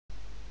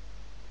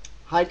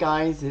Hi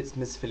guys, it's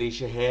Miss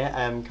Felicia here.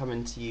 I'm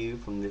coming to you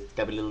from this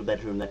scabby little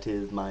bedroom that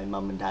is my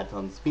mum and dad's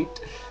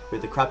ensuite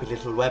with a crappy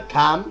little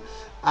webcam.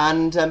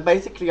 And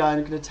basically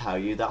I'm going to tell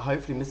you that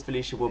hopefully Miss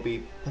Felicia will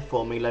be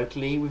performing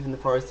locally within the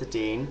Forest of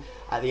Dean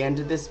at the end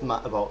of this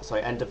month,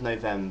 end of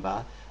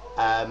November,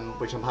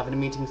 which I'm having a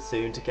meeting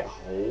soon to get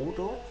hold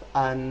of.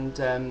 And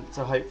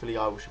so hopefully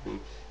I should be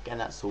getting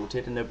that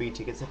sorted and there'll be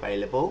tickets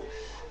available.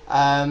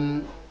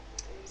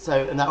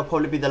 And that will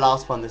probably be the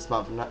last one this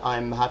month. And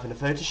I'm having a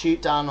photo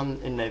shoot down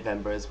in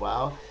November as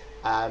well,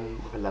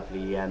 with a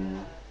lovely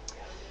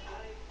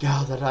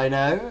girl that I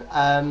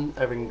know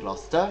over in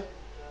Gloucester.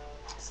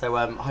 So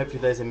hopefully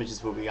those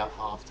images will be up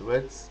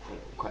afterwards,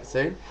 quite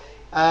soon.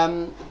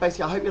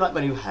 Basically, I hope you like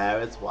my new hair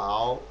as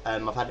well.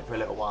 I've had it for a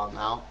little while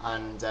now,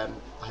 and I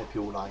hope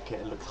you all like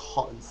it. It looks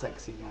hot and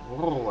sexy.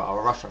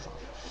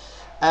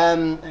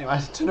 Anyway, I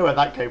don't know where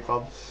that came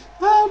from.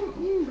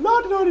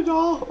 La da da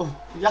da.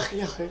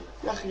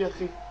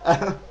 Yucky.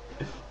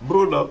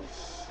 Bruno.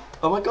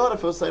 Oh my god, I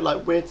feel so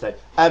like weird today.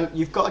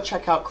 You've got to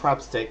check out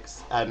Crab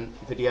Sticks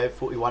video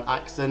 41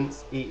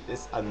 accents.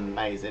 It's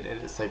amazing.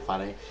 It is so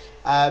funny.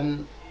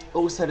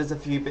 Also, there's a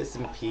few bits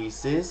and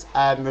pieces.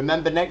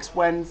 Remember, next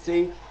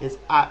Wednesday is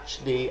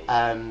actually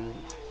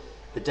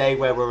the day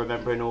where we're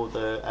remembering all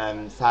the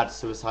sad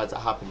suicides that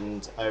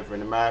happened over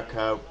in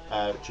America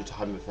due to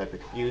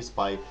homophobic abuse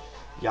by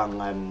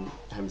young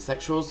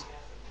homosexuals.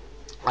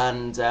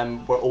 And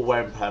we're all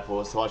wearing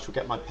purple, so I shall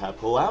get my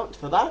purple out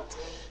for that.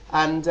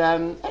 And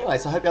anyway,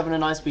 so I hope you're having a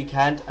nice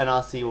weekend, and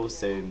I'll see you all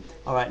soon.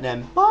 Alright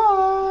then,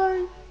 bye!